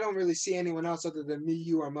don't really see anyone else other than me,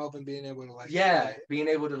 you, or Melvin being able to like. Yeah, being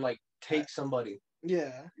able to like take somebody.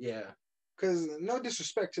 Yeah. Yeah. Because no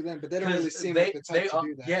disrespect to them, but they don't really seem like the type to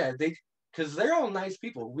do that. Yeah, because they're all nice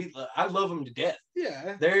people. I love them to death.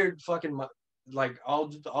 Yeah. They're fucking like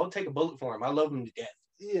I'll take a bullet for them. I love them to death.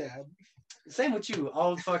 Yeah. Same with you.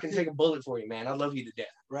 I'll fucking take a bullet for you, man. I love you to death.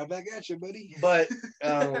 Right back at you, buddy. But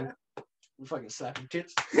we fucking slap your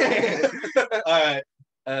tits. All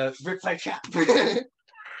right. Rick Flag chop.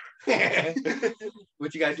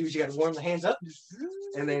 What you gotta do is you gotta warm the hands up,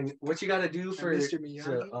 and then what you gotta do for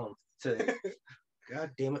to God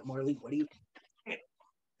damn it, Marley, what do you?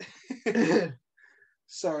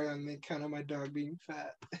 Sorry, on the account of my dog being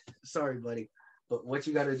fat. Sorry, buddy, but what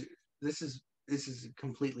you gotta do? This is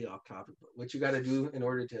completely off topic. But what you gotta do in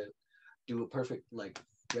order to do a perfect like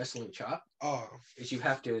wrestling chop is you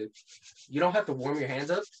don't have to warm your hands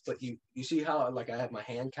up, but you see how like I have my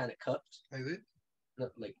hand kind of cupped like this? No,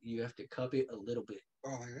 like you have to cup it a little bit.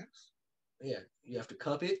 Oh, like this? Yeah, you have to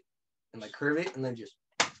cup it and like curve it and then just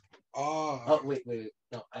wait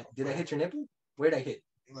no, did I hit your nipple? Where'd I hit?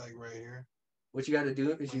 Like right here. What you got to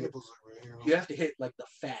do is right here. You have to hit like the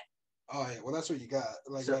fat. Oh yeah, well that's what you got.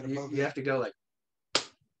 Like so right above you have to go like.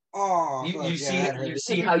 Oh, you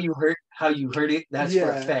see how you hurt it. That's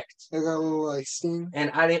for effect. I got a little like sting,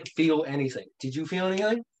 and I didn't feel anything. Did you feel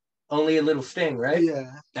anything? Only a little sting, right?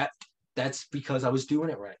 Yeah. That's because I was doing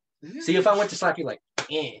it right. Yeah. See, if I went to slap you like, oh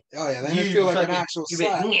yeah, then you feel like an actual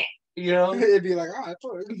slap. You know, it'd be like, oh, I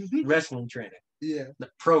thought wrestling training. Yeah,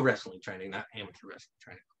 pro wrestling training, not amateur wrestling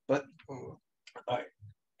training. But all right,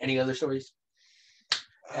 any other stories?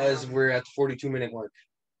 As we're at the 42-minute mark.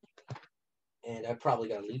 And I probably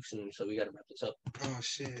got to leave soon, so we got to wrap this up. Oh,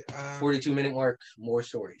 shit. 42-minute mark, more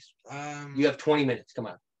stories. You have 20 minutes. Come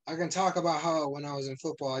on. I can talk about how when I was in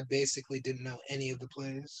football, I basically didn't know any of the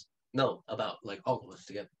players. No, about like all of us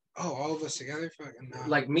together. Oh, all of us together? Fucking no.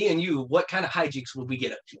 Like me and you, what kind of hijinks would we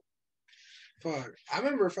get up to? Fuck. I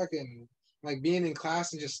remember fucking like being in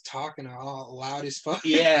class and just talking all loud as fuck.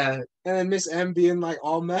 Yeah. And then Miss M being like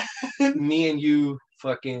all mad. Me and you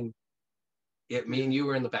fucking... Yeah, me and you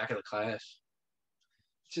were in the back of the class.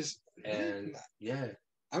 Just and yeah,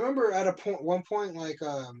 I remember at one point like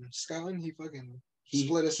Scotland he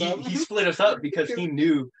split us up. He split us up because he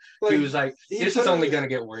knew like, he was like, this is only gonna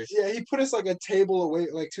get worse. Yeah, he put us like a table away,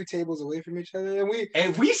 like 2 tables away from each other,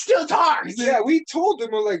 and we still talk. Yeah, we told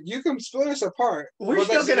him we're like, you can split us apart. We're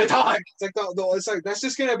still gonna talk. It's like it's like that's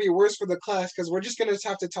just gonna be worse for the class because we're just gonna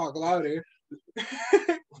have to talk louder.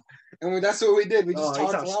 And that's what we did. We just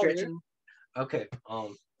talked louder. Stretching. Okay.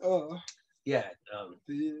 Yeah.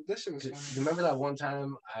 That shit was fun. Remember that one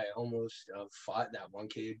time I almost fought that one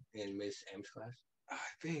kid in Miss M's class? I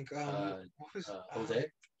think what was Jose?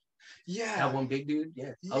 Yeah. That one big dude?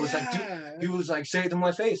 Yeah. I was like, dude, he was like, say it to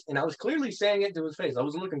my face. And I was clearly saying it to his face. I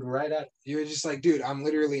was looking right at it. You were just like, dude, I'm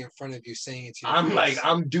literally in front of you saying it to you. I'm face. Like,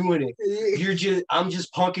 I'm doing it. I'm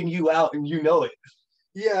just punking you out and you know it.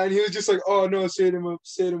 Yeah, and he was just like, oh no, say it to my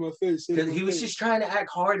face. Because he was just trying to act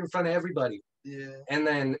hard in front of everybody. Yeah. And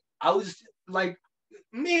then I was like,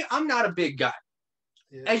 me, I'm not a big guy.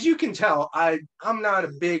 Yeah. As you can tell, I'm not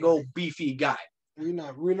a big old beefy guy.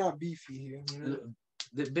 We're not beefy here. You know?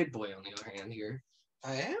 The big boy, on the other hand, here.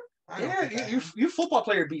 I am. You football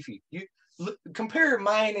player beefy. You compare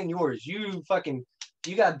mine and yours. You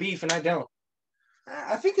got beef and I don't.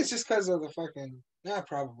 I think it's just because of the fucking Yeah,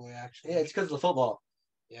 probably actually. Yeah, it's because of the football.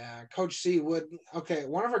 Yeah, Coach C would. Okay,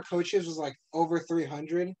 one of our coaches was like over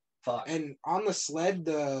 300. Fuck. And on the sled,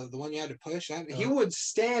 the one you had to push, he Uh-huh. would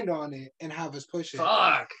stand on it and have us push it.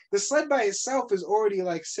 Fuck. The sled by itself is already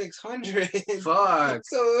like 600. Fuck.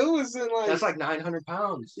 So it wasn't like That's like 900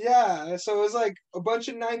 pounds. yeah. So it was like a bunch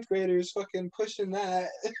of ninth graders fucking pushing that.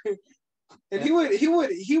 And Yeah.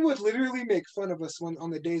 he would literally make fun of us when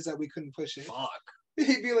on the days that we couldn't push it. Fuck.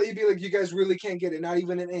 He'd be like, you guys really can't get it, not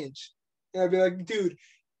even an inch. And I'd be like, dude,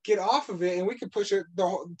 get off of it, and we could push it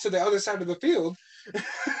to the other side of the field.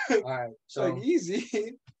 All right, so like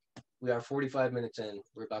easy. We are 45 minutes in.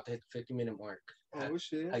 We're about to hit the 50-minute mark. Oh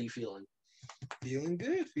shit! How you feeling? Feeling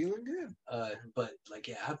good. Feeling good. But like,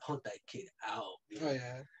 yeah, I punked that kid out. Dude. Oh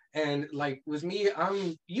yeah. And like with me,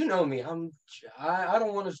 you know me, I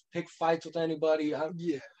don't want to pick fights with anybody. I'm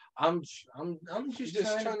just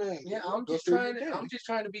trying to yeah, I'm just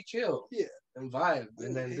trying to be chill. Yeah. And vibe.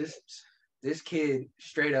 And then this kid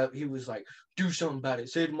straight up, he was like, do something about it.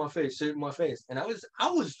 Say it to my face. Say it to my face. And I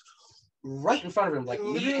was right in front of him, like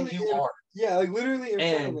me and you are. Yeah, like literally in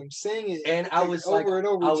front of him, saying it. And I was over like, and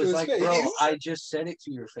over I was like, face. bro, I just said it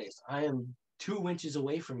to your face. I am 2 inches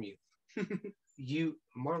away from you.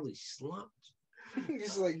 Marley slumped.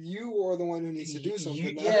 He's like, you are the one who needs to do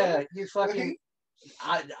something. You fucking.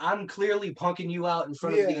 I'm clearly punking you out in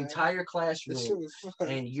front of the entire classroom,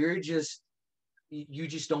 and you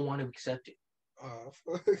just don't want to accept it.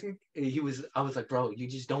 I was like, bro, you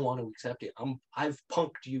just don't want to accept it. I've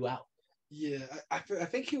punked you out. Yeah, I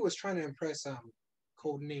think he was trying to impress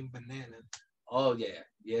code name Banana. Oh yeah.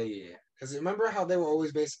 Because remember how they were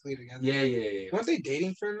always basically together. Yeah. Weren't they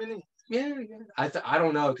dating for a minute? Yeah. I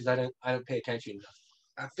don't know because I don't pay attention.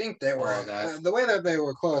 I think they were. The way that they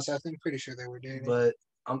were close, pretty sure they were dating. But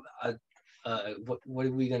what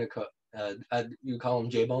are we gonna call? You call him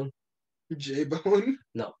J-Bone? J-Bone?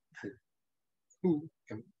 No. Who?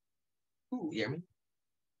 Yerman?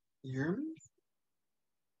 Yerman?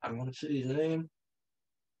 I don't want to say his name.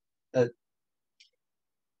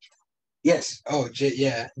 Yes. Oh,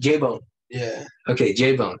 J-Bone. Yeah. Okay,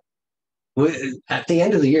 J-Bone. At the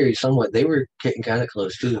end of the year, they were getting kind of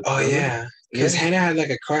close too. Oh yeah, because Hannah had like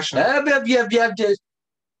a crush on. Just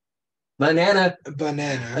banana.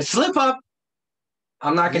 A slip up.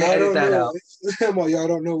 I'm not gonna edit that out. Well, y'all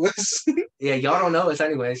don't know us. Yeah, y'all don't know us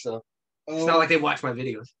anyway, so it's not like they watch my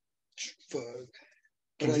videos. Fuck.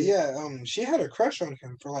 But she had a crush on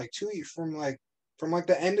him for like 2 years, from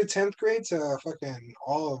the end of 10th grade to fucking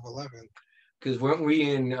all of 11th. Because weren't we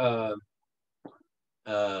in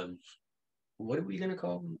what are we gonna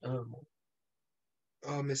call him?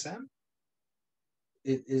 Miss M?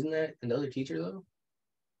 Isn't that another teacher though?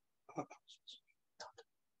 That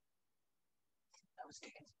was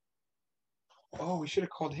Dickens. Oh, we should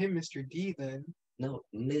have called him Mr. D then. No,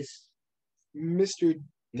 Miss. Mr. D.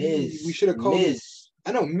 Miss. We should have called him.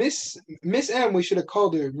 I know Miss M. We should have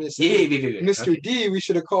called her Miss. Yeah. Mr. Okay. D. We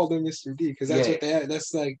should have called him Mr. D because that's what they had.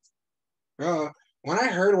 That's like, bro. When I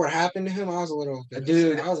heard what happened to him, I was a little bit.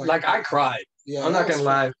 Dude, I was like I cried. Yeah, I'm not gonna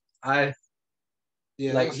lie.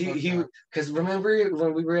 He because remember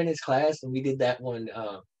when we were in his class and we did that one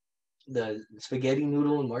the spaghetti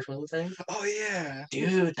noodle and marshmallow thing? Oh yeah,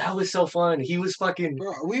 dude, that was so fun. He was fucking.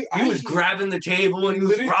 Bro, he was grabbing the table and he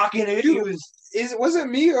was rocking it. Dude, he was. Was it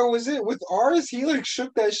me or was it with ours? He like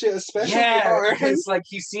shook that shit, especially ours. It's like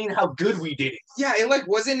he's seen how good we did it. Yeah, it like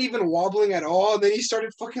wasn't even wobbling at all. And then he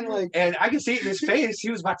started fucking like. And I could see it in his face. He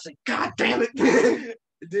was about to say, "God damn it,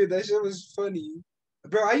 dude, that shit was funny."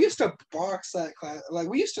 Bro, I used to box that class. Like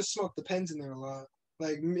we used to smoke the pens in there a lot.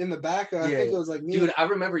 Like in the back, I think it was like me. Dude, I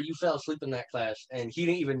remember you fell asleep in that class, and he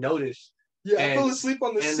didn't even notice. Yeah, I fell asleep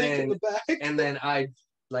on the sink in the back. And then I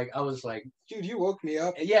was like, dude, you woke me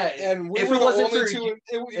up. Yeah, and we if were it wasn't for you,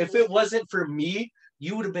 if it wasn't for me,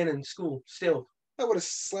 you would have been in school still. I would have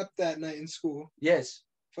slept that night in school. Yes.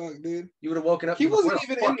 Fuck, dude. You would have woken up. He wasn't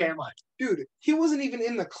even in. Am I? Dude, he wasn't even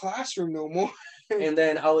in the classroom no more. And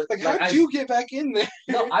then I was like, how'd you get back in there?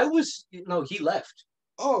 No, he left.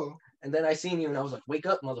 Oh. And then I seen you and I was like, wake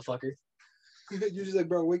up, motherfucker. You're just like,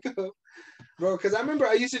 bro, wake up. Bro, because I remember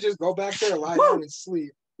I used to just go back there, lie down and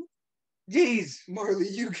sleep. Jeez. Marley,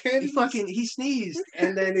 you can't. He sneezed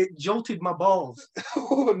and then it jolted my balls.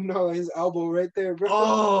 Oh no, his elbow right there, bro.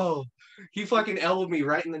 Oh, he fucking elbowed me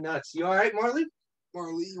right in the nuts. You all right, Marley?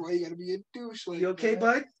 Marley, why you gotta be a douche like you okay,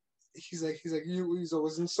 bud? He's like,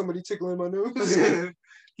 wasn't somebody tickling my nose?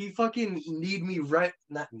 He fucking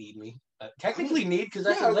not need me. Technically need because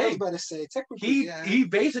that's a leg. I was about to say, technically, he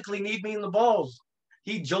basically need me in the balls.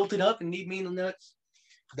 He jolted up and need me in the nuts.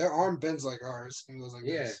 Their arm bends like ours. It goes like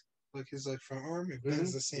this. Like his like front arm, it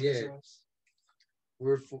bends the same as ours.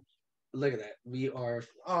 Look at that. We are.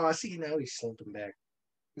 Oh, I see now he's slumping back.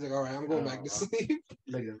 He's like, all right, I'm going back to sleep.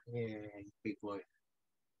 Look at him. Yeah, big boy.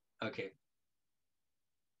 Okay.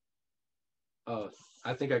 Oh,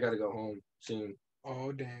 I think I gotta go home soon.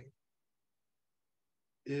 Oh dang.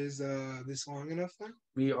 Is this long enough then?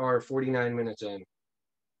 We are 49 minutes in.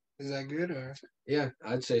 Is that good or? Yeah,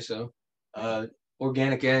 I'd say so.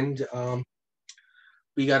 Organic end.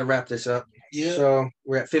 We gotta wrap this up. Yeah. So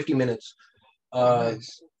we're at 50 minutes.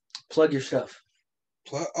 Nice. Plug your stuff.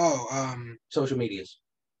 Social medias.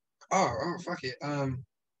 Oh, fuck it.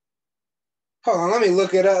 Hold on, let me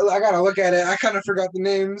look it up. I gotta look at it. I kind of forgot the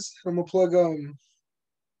names. I'm gonna plug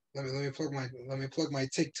let me plug my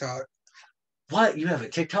TikTok. What? You have a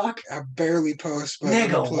TikTok? I barely post, but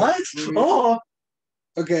nigga, what? Oh.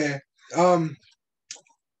 Okay.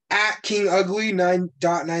 At King Ugly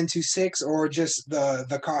 9.926 or just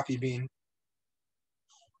the coffee bean.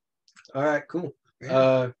 All right, cool.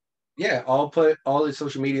 Yeah, I'll put all the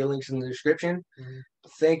social media links in the description. Mm-hmm.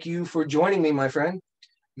 Thank you for joining me, my friend.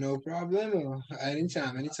 No problem.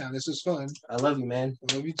 Anytime. This was fun. I love you, man.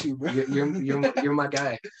 I love you too, bro. You're my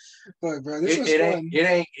guy. Look, bro, this was fun.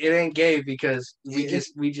 It ain't gay because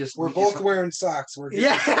we're both wearing socks. We're good.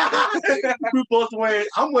 Yeah, we're both wearing.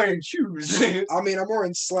 I'm wearing shoes. I mean, I'm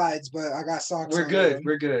wearing slides, but I got socks. We're good.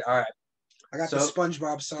 We're good. All right. I got the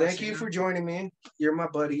SpongeBob socks. Thank you for joining me. You're my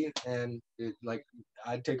buddy, and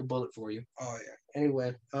I'd take a bullet for you. Oh yeah.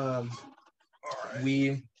 Anyway, all right.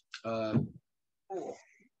 We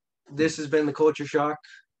this has been the Culture Shock.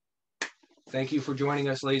 Thank you for joining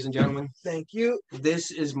us, ladies and gentlemen. Thank you.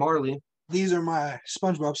 This is Marley. These are my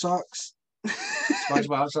SpongeBob socks.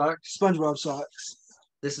 SpongeBob socks. SpongeBob socks.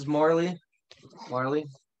 This is Marley. Marley,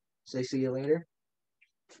 say see you later.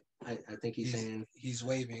 I think he's saying he's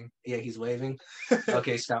waving. Yeah, he's waving.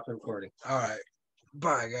 Okay, stop the recording. All right.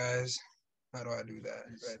 Bye, guys. How do I do that?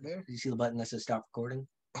 Right there. You see the button that says stop recording?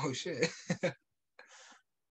 Oh shit.